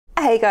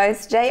Hey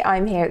guys, today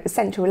I'm here at the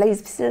Central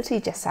Laser Facility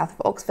just south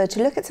of Oxford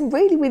to look at some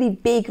really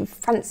big,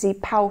 fancy,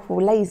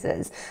 powerful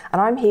lasers.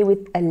 And I'm here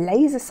with a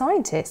laser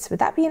scientist. Would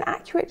that be an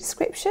accurate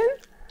description?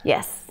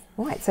 Yes.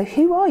 Right, so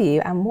who are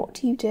you and what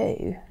do you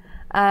do?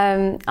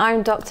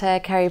 I'm Dr.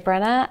 Ceri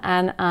Brenner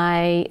and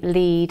I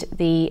lead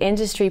the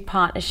Industry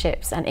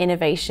Partnerships and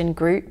Innovation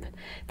Group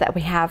that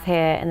we have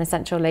here in the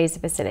Central Laser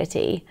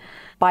Facility.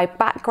 By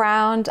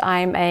background,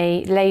 I'm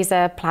a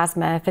laser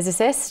plasma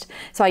physicist,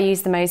 so I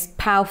use the most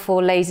powerful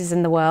lasers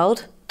in the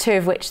world, two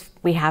of which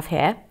we have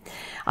here.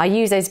 I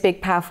use those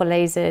big powerful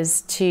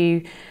lasers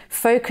to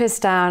focus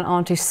down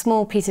onto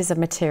small pieces of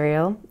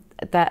material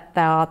that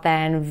are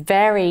then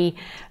very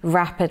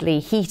rapidly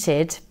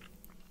heated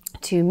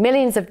to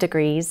millions of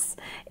degrees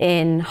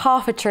in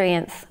half a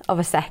trillionth of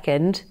a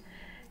second,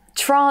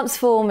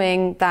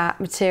 transforming that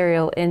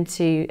material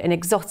into an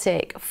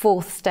exotic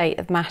fourth state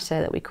of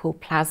matter that we call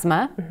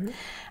plasma.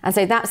 And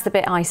so that's the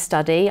bit I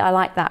study. I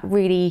like that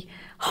really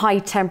high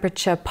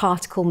temperature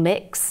particle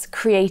mix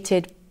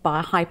created by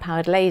a high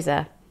powered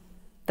laser.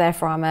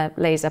 Therefore, I'm a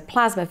laser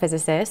plasma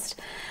physicist.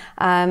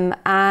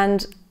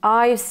 And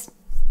I've,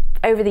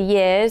 over the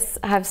years,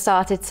 have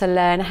started to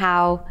learn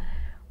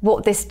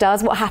what this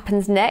does, what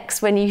happens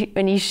next when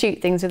you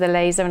shoot things with a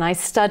laser, and I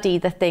study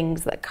the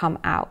things that come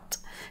out.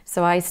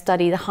 So I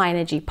study the high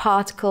energy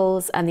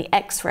particles and the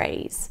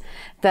X-rays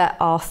that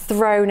are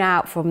thrown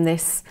out from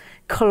this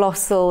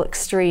colossal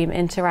extreme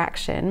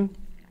interaction.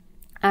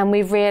 And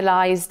we've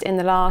realized in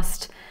the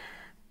last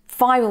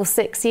 5 or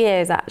 6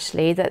 years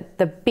actually that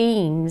the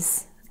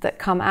beams that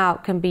come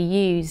out can be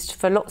used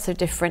for lots of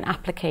different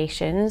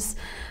applications.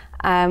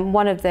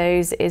 One of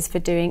those is for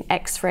doing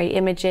X-ray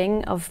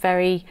imaging of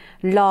very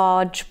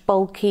large,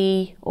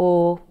 bulky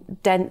or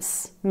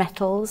dense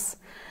metals.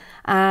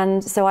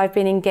 And so I've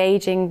been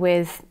engaging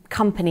with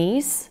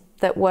companies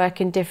that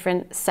work in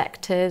different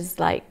sectors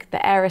like the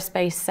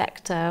aerospace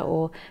sector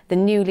or the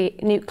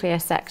nuclear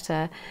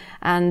sector.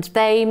 And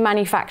they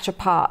manufacture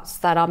parts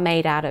that are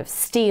made out of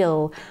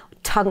steel,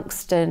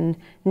 tungsten,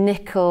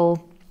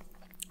 nickel.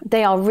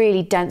 They are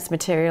really dense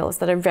materials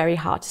that are very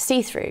hard to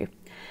see through.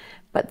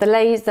 But the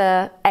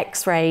laser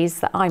X-rays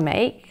that I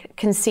make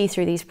can see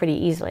through these pretty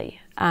easily.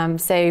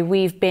 So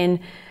we've been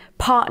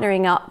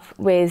partnering up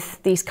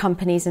with these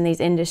companies and these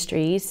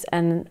industries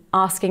and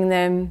asking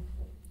them,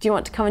 do you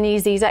want to come and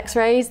use these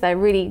X-rays? They're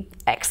really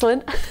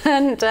excellent.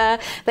 And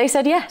they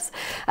said yes.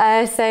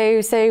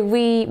 So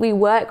we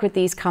work with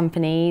these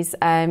companies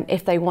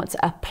if they want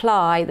to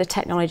apply the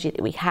technology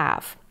that we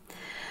have.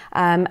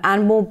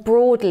 And more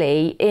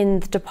broadly,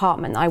 in the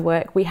department I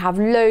work, we have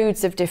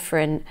loads of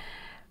different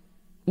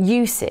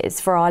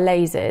uses for our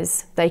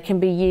lasers. They can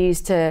be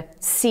used to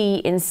see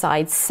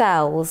inside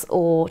cells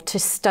or to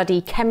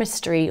study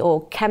chemistry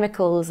or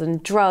chemicals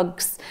and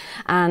drugs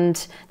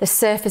and the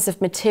surface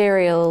of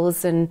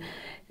materials and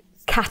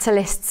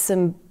catalysts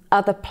and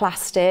other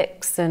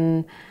plastics,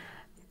 and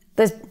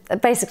there's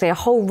basically a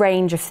whole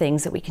range of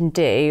things that we can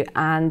do,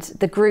 and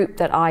the group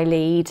that I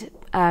lead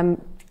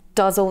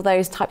does all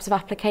those types of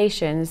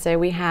applications. So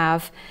we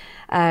have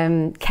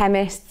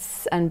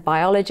chemists and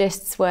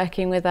biologists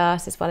working with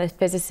us, as well as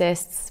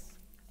physicists.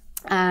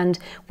 And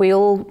we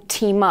all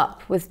team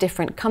up with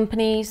different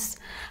companies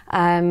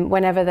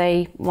whenever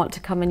they want to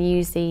come and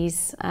use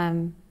these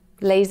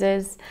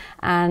lasers.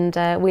 And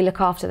we look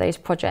after those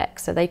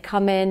projects. So they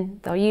come in,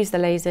 they'll use the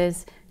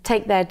lasers,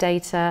 take their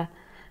data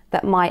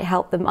that might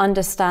help them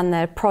understand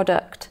their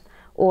product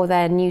or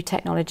their new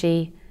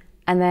technology,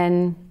 and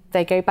then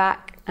they go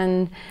back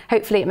and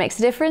hopefully it makes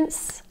a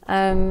difference.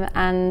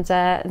 And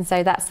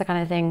so that's the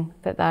kind of thing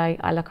that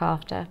I look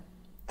after.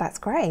 That's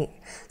great.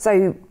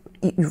 So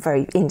you're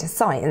very into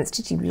science.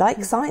 Did you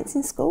like science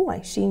in school? I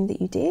assume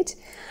that you did.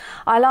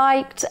 I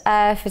liked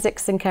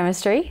physics and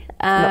chemistry.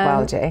 Not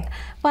biology.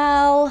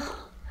 Well,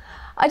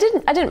 I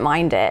didn't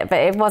mind it, but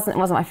it wasn't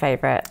my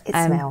favourite. It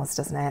smells,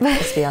 doesn't it?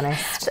 Let's be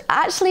honest.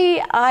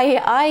 Actually,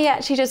 I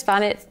actually just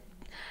found it.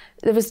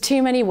 There was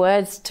too many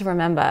words to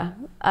remember.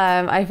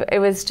 It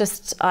was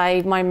just,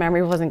 my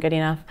memory wasn't good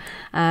enough.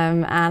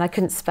 And I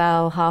couldn't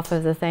spell half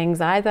of the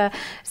things either.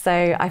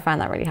 So I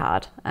found that really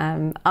hard.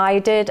 I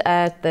did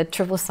the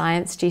triple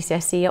science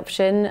GCSE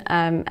option.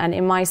 And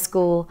in my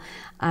school,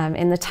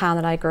 in the town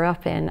that I grew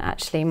up in,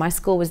 actually, my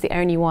school was the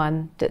only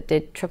one that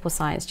did triple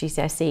science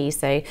GCSE.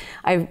 So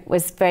I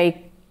was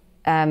very,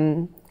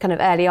 kind of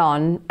early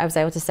on, I was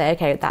able to say,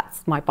 okay,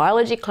 that's my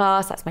biology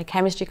class, that's my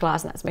chemistry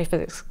class, and that's my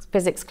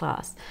physics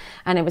class.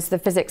 And it was the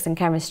physics and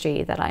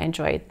chemistry that I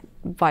enjoyed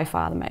by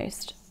far the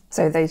most.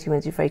 So those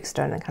ones you focused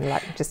on and kind of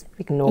like just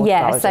ignored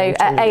biology? Yeah, so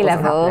at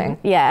A-level,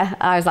 yeah,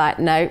 I was like,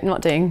 no,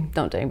 not doing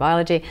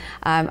biology.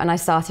 And I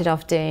started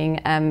off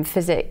doing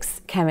physics,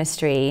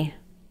 chemistry,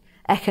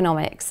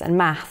 economics and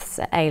maths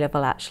at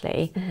A-level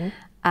actually.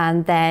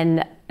 And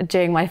then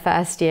during my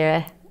first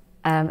year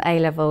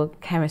A-level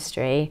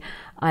chemistry,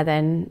 I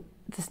then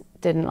just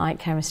didn't like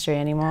chemistry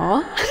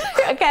anymore.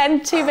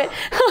 Again, too bit.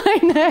 I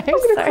know.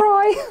 I'm gonna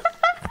cry.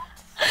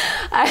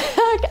 I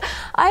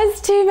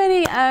had too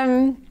many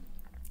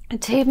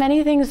Too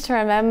many things to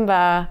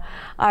remember.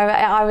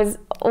 I was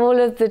all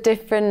of the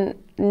different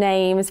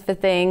names for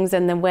things,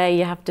 and then where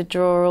you have to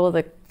draw all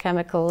the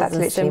chemicals. That's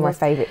and literally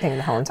symbols. my favourite thing in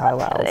the whole entire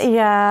world.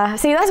 Yeah.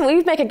 See,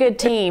 we'd make a good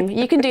team.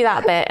 You can do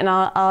that bit, and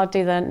I'll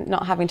do the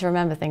not having to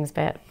remember things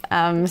bit.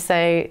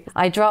 So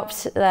I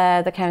dropped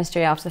the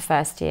chemistry after the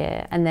first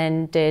year, and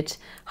then did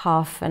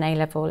half an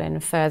A-level in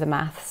further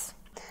maths.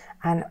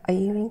 And are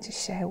you willing to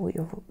share what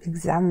your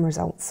exam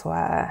results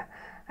were?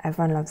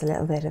 Everyone loves a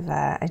little bit of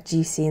a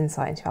juicy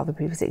insight into other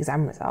people's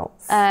exam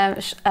results.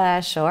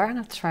 Sure, I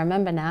have to try and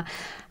remember now.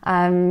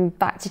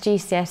 Back to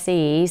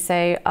GCSE,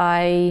 so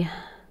I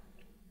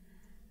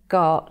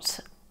got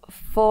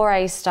 4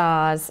 A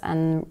stars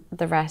and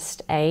the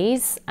rest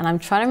A's. And I'm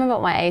trying to remember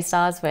what my A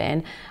stars were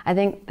in. I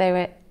think they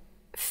were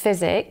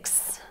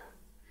physics,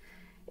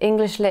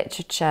 English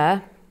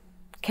literature,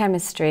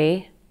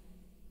 chemistry,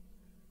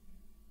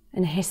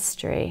 and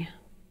history.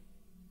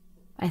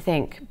 I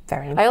think.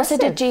 Very impressive. I also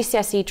did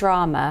GCSE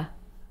drama.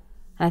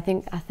 And I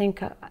don't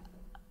think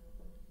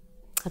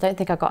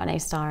I got an A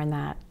star in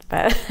that,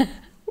 but.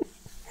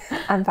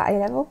 And for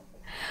A-level?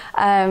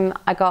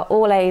 I got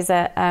all A's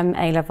at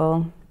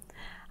A-level.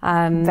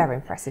 Very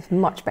impressive,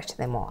 much better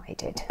than what I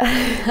did.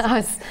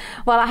 I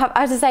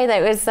have to say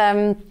that it was,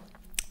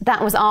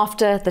 that was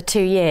after the 2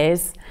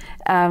 years.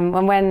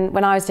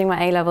 When I was doing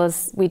my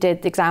A-levels, we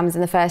did exams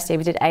in the first year,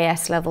 we did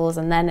AS levels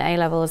and then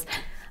A-levels.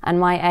 And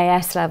my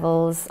AS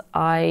levels,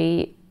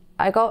 I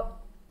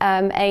got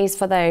A's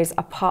for those,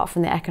 apart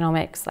from the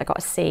economics. I got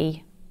a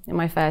C in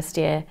my first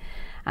year.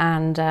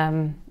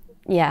 And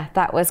yeah,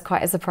 that was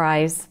quite a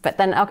surprise. But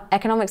then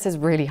economics is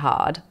really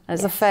hard. It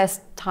was the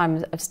first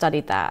time I've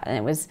studied that. And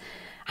it was,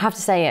 I have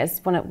to say,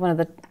 it's one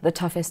of the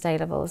toughest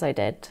A-levels I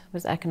did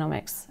was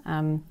economics.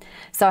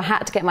 So I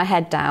had to get my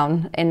head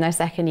down in the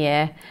second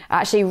year.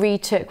 I actually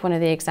retook one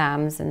of the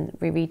exams and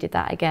redid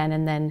that again,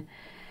 and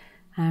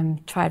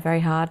then tried very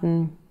hard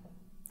and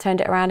turned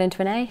it around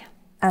into an A.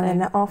 And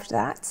then after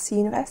that,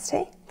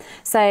 university?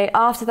 So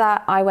after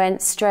that, I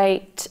went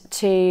straight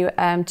to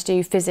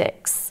do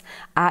physics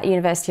at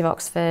University of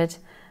Oxford,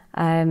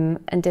 and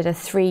did a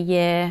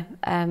 3-year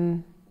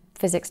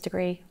physics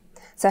degree.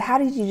 So how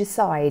did you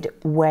decide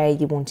where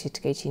you wanted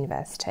to go to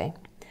university?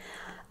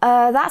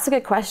 That's a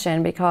good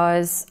question,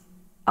 because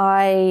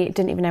I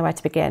didn't even know where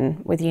to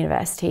begin with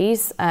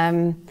universities.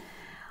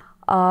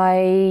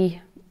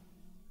 I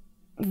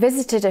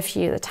visited a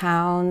few of the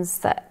towns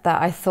that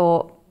I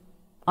thought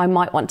I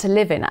might want to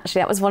live in. Actually,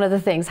 that was one of the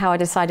things, how I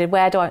decided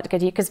where do I want to go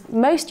to, because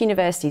most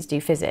universities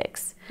do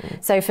physics.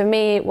 So for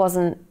me, it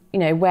wasn't, you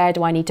know, where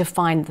do I need to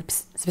find the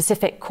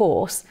specific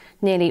course?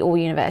 Nearly all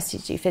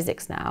universities do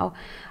physics now.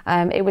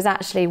 It was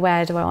actually,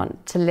 where do I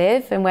want to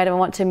live and where do I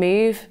want to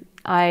move?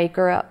 I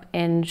grew up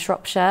in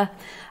Shropshire,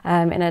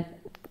 in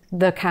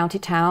the county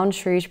town,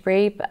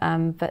 Shrewsbury,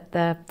 but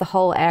the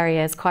whole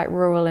area is quite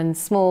rural and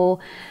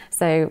small,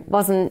 so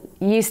wasn't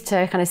used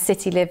to kind of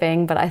city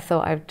living, but I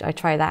thought I'd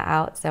try that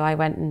out. So I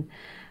went and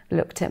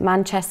looked at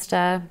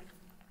Manchester,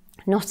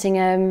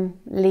 Nottingham,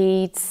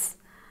 Leeds,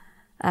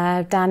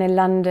 down in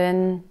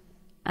London,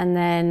 and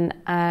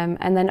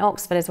then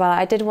Oxford as well.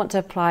 I did want to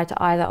apply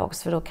to either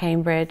Oxford or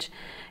Cambridge.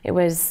 It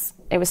was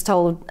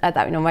told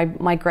that, you know,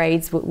 my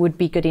grades would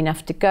be good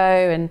enough to go,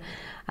 and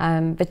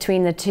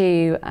between the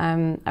two,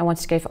 I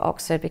wanted to go for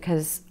Oxford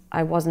because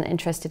I wasn't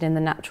interested in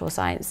the natural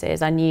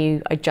sciences. I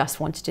knew I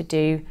just wanted to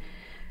do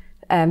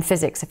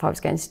physics if I was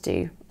going to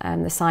do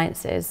the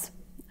sciences.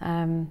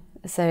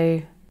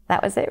 So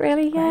that was it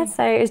really, yeah.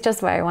 So it was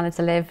just where I wanted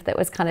to live. That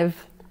was kind of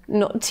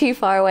not too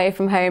far away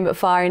from home, but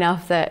far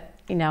enough that,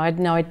 you know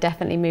I'd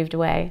definitely moved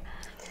away.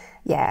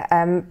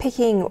 Yeah,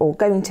 picking or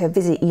going to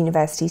visit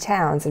university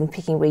towns and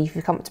picking where you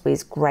feel comfortable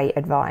is great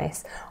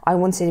advice. I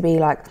wanted to be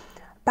like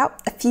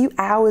about a few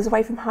hours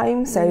away from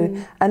home, so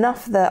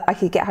enough that I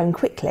could get home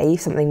quickly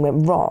if something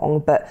went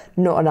wrong, but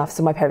not enough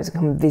so my parents could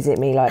come and visit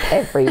me like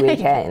every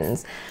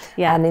weekend.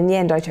 Yeah. And in the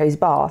end I chose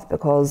Bath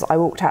because I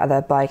walked out of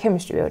the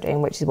biochemistry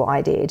building, which is what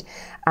I did,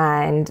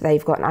 and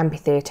they've got an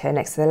amphitheatre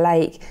next to the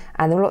lake,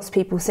 and there were lots of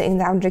people sitting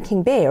down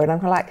drinking beer, and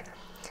I'm like,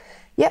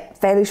 yep,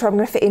 fairly sure I'm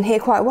going to fit in here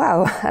quite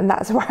well. And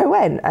that's where I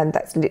went. And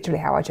that's literally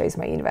how I chose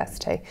my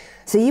university.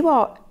 So you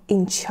are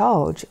in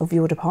charge of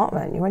your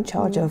department. You're in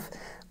charge of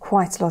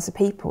quite a lot of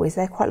people. Is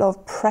there quite a lot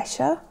of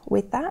pressure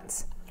with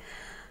that?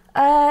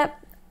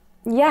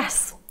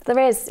 Yes, there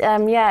is.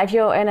 Yeah, if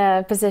you're in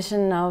a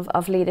position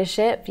of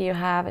leadership, you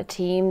have a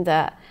team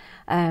that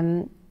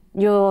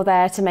you're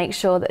there to make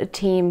sure that the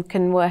team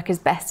can work as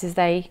best as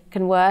they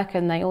can work,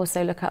 and they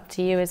also look up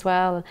to you as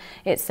well.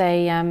 It's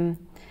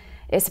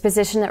a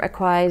position that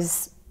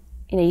requires,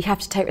 you have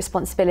to take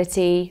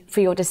responsibility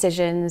for your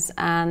decisions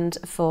and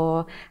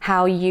for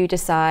how you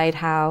decide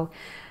how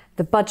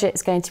the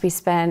budget's going to be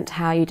spent,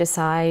 how you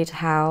decide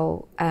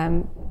how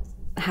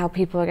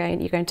people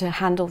you're going to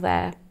handle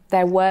their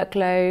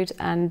workload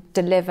and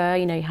deliver.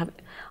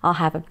 I'll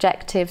have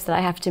objectives that I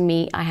have to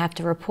meet. I have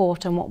to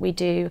report on what we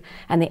do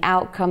and the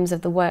outcomes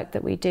of the work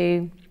that we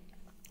do.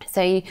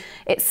 So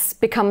it's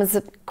becomes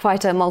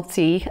quite a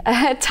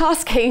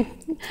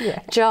multi-tasking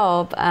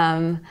job,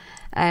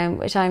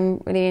 which I'm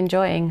really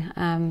enjoying.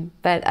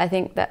 But I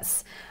think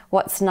that's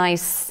what's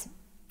nice,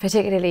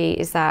 particularly,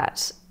 is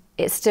that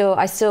I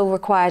still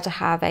require to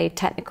have a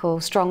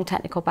strong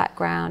technical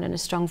background and a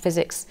strong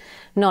physics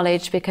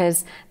knowledge,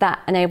 because that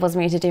enables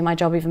me to do my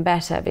job even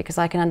better, because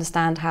I can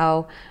understand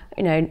how,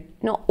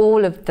 not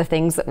all of the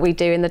things that we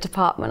do in the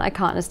department, I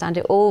can't understand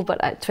it all,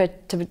 but to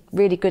a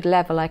really good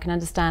level, I can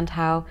understand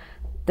how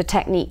the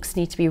techniques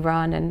need to be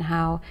run and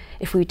how,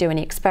 if we do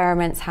any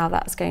experiments, how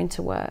that's going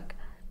to work.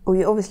 Well,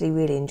 you obviously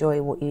really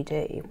enjoy what you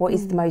do. What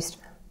is the most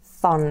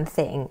fun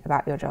thing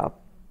about your job?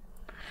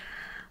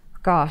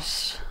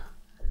 Gosh.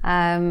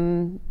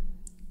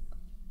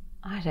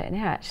 I don't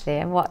know actually.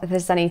 If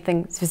there's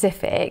anything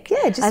specific?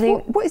 Yeah, just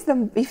what is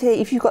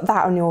if you've got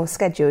that on your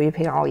schedule, you're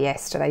thinking, oh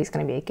yes, today's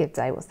going to be a good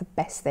day. What's the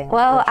best thing?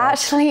 Well,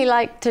 actually,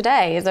 like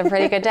today is a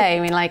pretty good day. I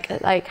mean,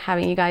 like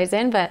having you guys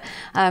in, but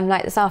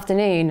like this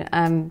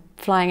afternoon,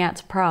 flying out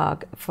to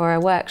Prague for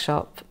a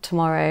workshop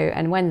tomorrow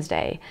and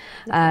Wednesday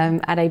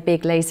at a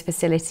big laser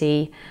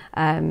facility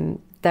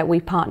that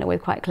we partner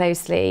with quite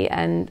closely.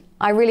 And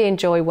I really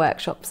enjoy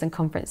workshops and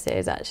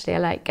conferences, actually. I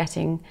like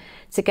getting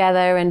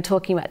together and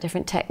talking about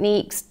different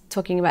techniques,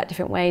 talking about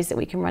different ways that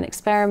we can run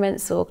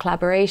experiments or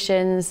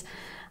collaborations.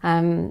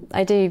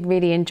 I do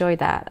really enjoy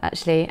that,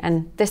 actually.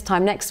 And this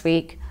time next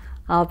week,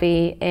 I'll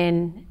be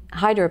in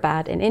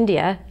Hyderabad in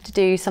India to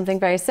do something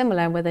very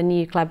similar with a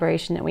new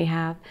collaboration that we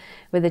have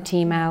with a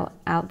team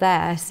out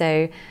there.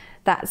 So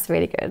that's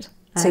really good.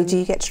 So do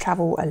you get to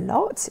travel a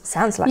lot? It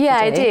sounds like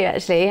yeah, you do. I do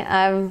actually.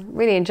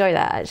 Really enjoy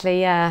that actually.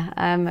 Yeah,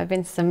 I've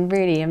been to some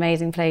really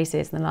amazing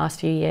places in the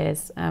last few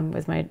years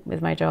with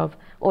my job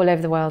all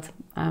over the world.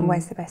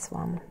 Where's the best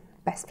one?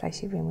 Best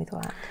place you've been with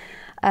work?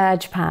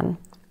 Japan.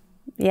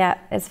 Yeah,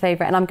 it's a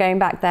favourite, and I'm going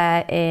back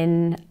there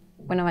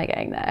when am I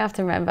going there? I have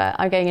to remember.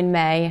 I'm going in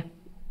May.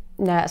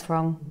 No, that's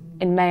wrong.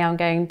 In May, I'm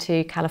going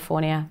to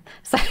California.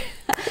 So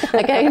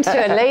I'm going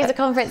to a laser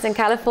conference in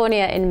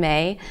California in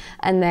May,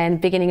 and then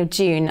beginning of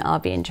June, I'll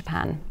be in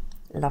Japan.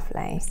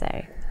 Lovely.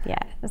 So, yeah.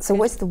 So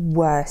what's the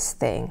worst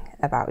thing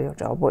about your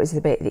job? What is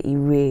the bit that you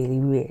really,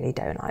 really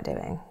don't like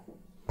doing?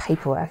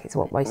 Paperwork is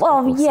what most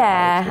people say.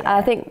 Yeah.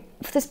 I think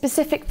the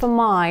specific for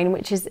mine,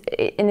 which is,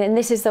 and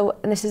this is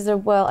the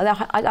world,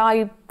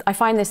 I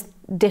find this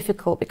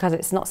difficult because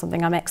it's not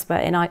something I'm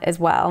expert in as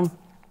well,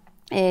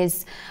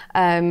 is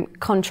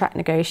contract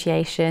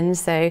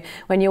negotiations. So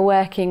when you're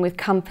working with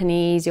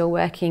companies, you're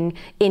working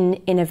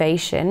in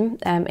innovation.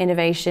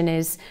 Innovation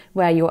is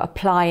where you're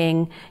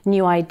applying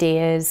new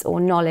ideas or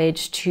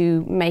knowledge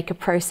to make a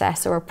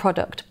process or a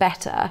product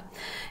better.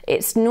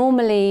 It's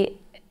normally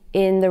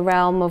in the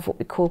realm of what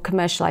we call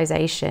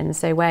commercialization,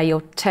 so where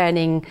you're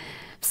turning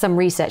some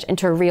research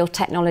into a real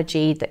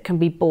technology that can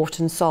be bought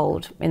and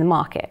sold in the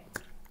market.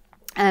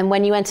 And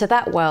when you enter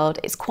that world,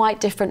 it's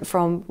quite different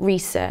from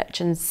research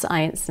and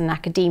science and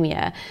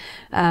academia,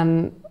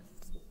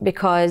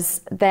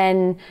 because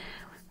then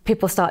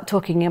people start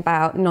talking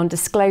about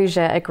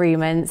non-disclosure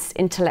agreements,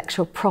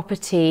 intellectual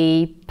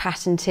property,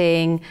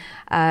 patenting.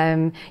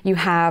 You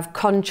have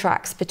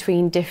contracts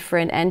between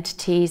different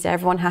entities.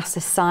 Everyone has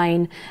to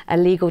sign a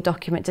legal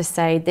document to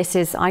say,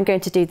 I'm going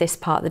to do this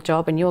part of the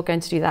job and you're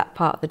going to do that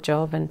part of the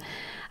job. And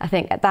I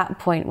think at that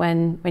point,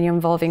 when you're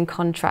involving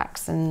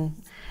contracts, and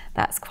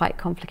that's quite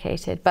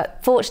complicated. But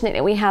fortunately,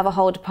 we have a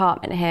whole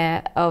department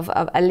here of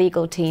a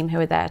legal team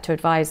who are there to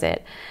advise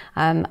it.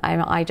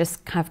 I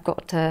just have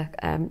got to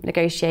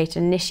negotiate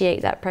and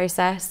initiate that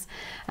process,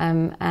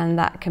 and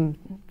that can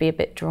be a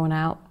bit drawn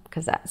out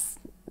because that's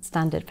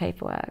standard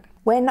paperwork.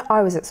 When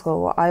I was at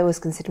school, I always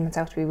considered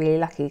myself to be really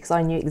lucky because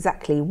I knew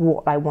exactly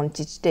what I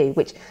wanted to do,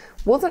 which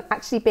wasn't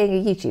actually being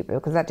a YouTuber,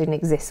 because that didn't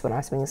exist when I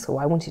was in school.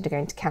 I wanted to go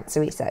into cancer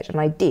research, and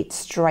I did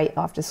straight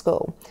after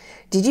school.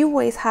 Did you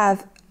always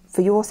have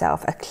for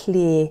yourself a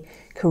clear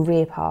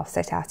career path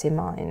set out in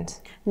mind?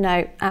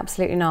 No,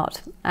 absolutely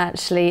not,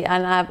 actually.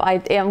 And I'm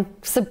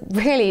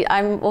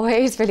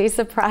always really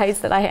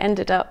surprised that I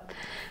ended up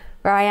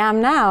where I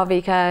am now,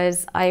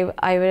 because I would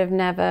have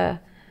never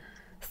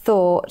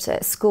thought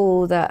at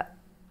school that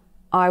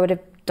I would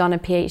have done a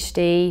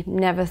PhD,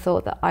 never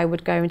thought that I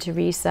would go into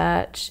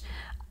research.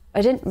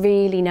 I didn't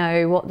really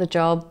know what the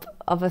job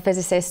of a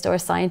physicist or a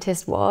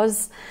scientist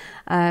was.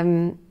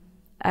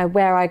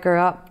 Where I grew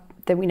up,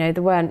 there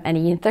weren't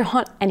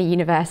any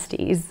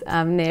universities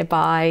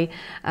nearby.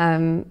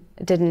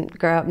 Didn't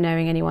grow up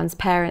knowing anyone's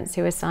parents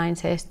who were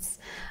scientists.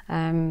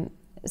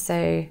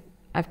 So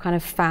I've kind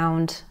of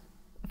found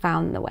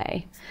the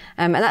way.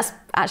 And that's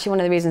actually one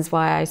of the reasons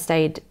why I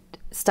stayed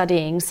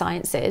studying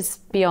sciences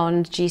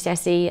beyond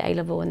GCSE,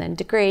 A-level and then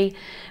degree,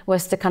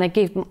 was to kind of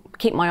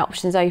keep my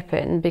options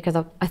open, because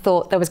I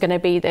thought there was going to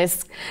be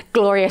this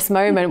glorious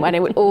moment when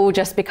it would all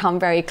just become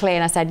very clear,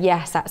 and I said,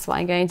 yes, that's what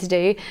I'm going to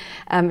do.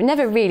 It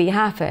never really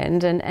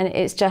happened, and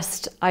it's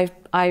just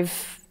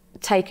I've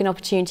taken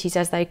opportunities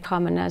as they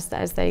come and as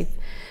they've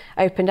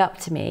opened up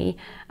to me,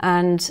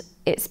 and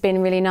it's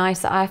been really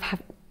nice that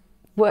I've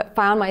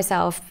found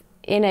myself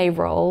in a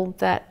role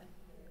that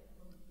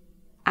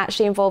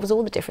actually involves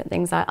all the different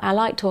things. I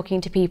like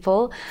talking to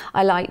people.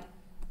 I like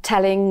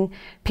telling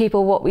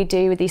people what we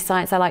do with these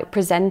sites. I like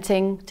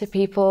presenting to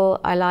people.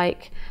 I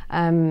like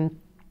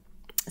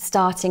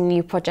starting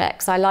new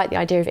projects. I like the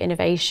idea of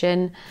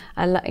innovation.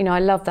 I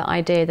love the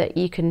idea that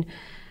you can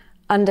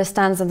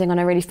understand something on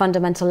a really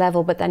fundamental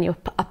level, but then you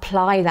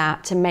apply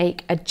that to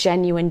make a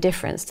genuine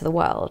difference to the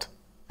world.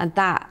 And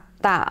that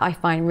I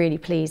find really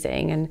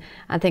pleasing. And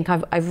I think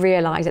I've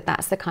realised that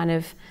that's the kind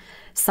of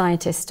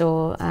scientist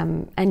or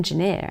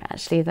engineer,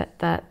 actually,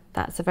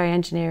 that's a very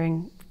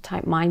engineering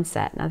type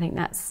mindset. And I think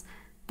that's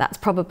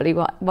probably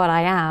what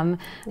I am.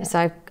 Yeah.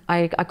 So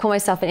I call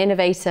myself an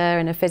innovator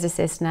and a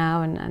physicist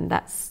now, and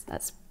that's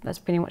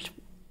pretty much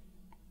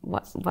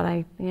what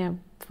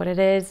it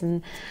is.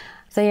 And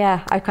so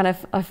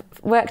I've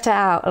worked it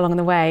out along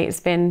the way. It's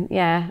been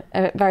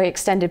a very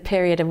extended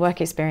period of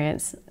work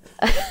experience.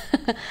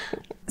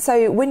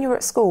 So when you were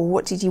at school,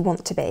 what did you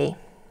want to be?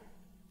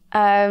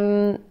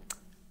 Well,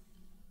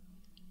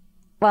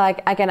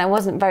 again, I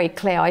wasn't very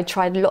clear. I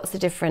tried lots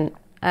of different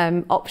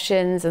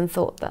options and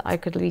thought that I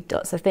could lead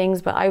lots of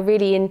things, but I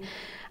really,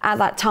 at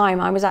that time,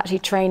 I was actually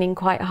training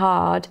quite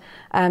hard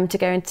to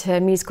go into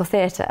musical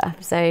theatre.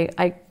 So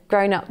I'd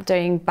grown up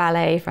doing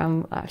ballet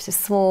from I was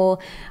just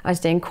small. I was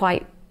doing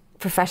quite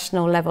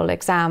professional level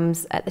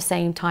exams at the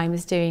same time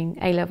as doing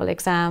A-level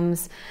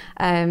exams.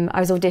 I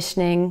was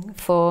auditioning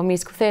for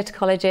musical theatre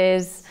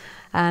colleges,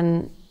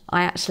 and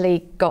I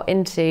actually got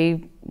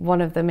into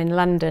one of them in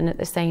London at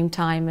the same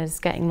time as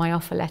getting my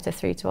offer letter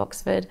through to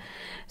Oxford.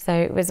 So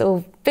it was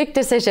all big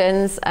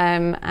decisions,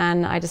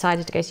 and I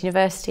decided to go to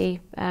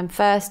university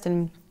first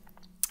and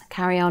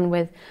carry on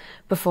with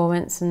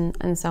performance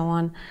and so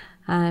on.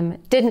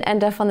 Didn't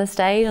end up on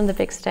the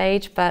big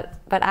stage, but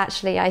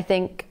actually I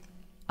think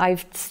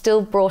I've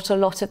still brought a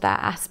lot of that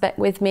aspect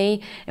with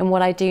me in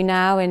what I do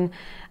now, and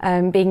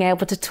being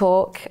able to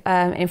talk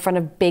in front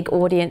of big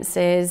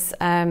audiences,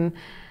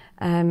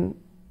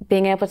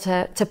 being able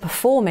to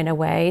perform in a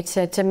way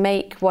to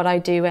make what I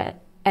do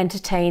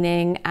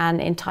entertaining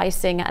and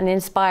enticing and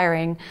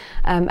inspiring,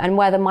 and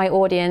whether my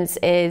audience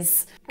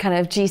is kind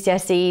of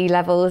GCSE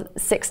level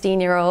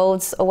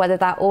 16-year-olds, or whether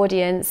that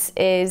audience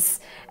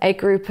is a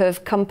group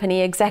of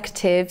company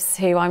executives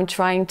who I'm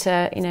trying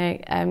to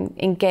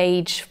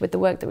engage with the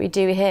work that we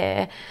do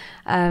here.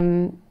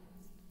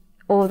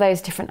 All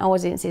those different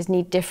audiences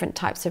need different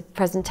types of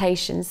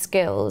presentation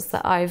skills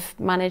that I've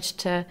managed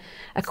to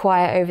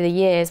acquire over the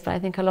years, but I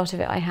think a lot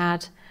of it I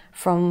had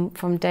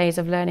from days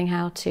of learning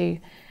how to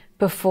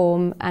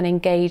perform and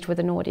engage with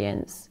an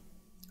audience.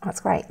 That's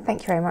great.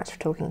 Thank you very much for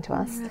talking to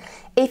us.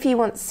 If you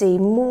want to see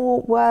more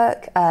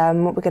work,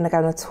 we're going to go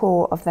on a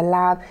tour of the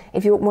lab.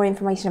 If you want more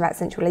information about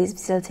Central Laser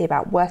Facility,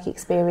 about work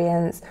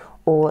experience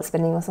or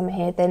spending your summer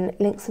here, then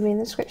links will be in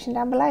the description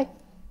down below.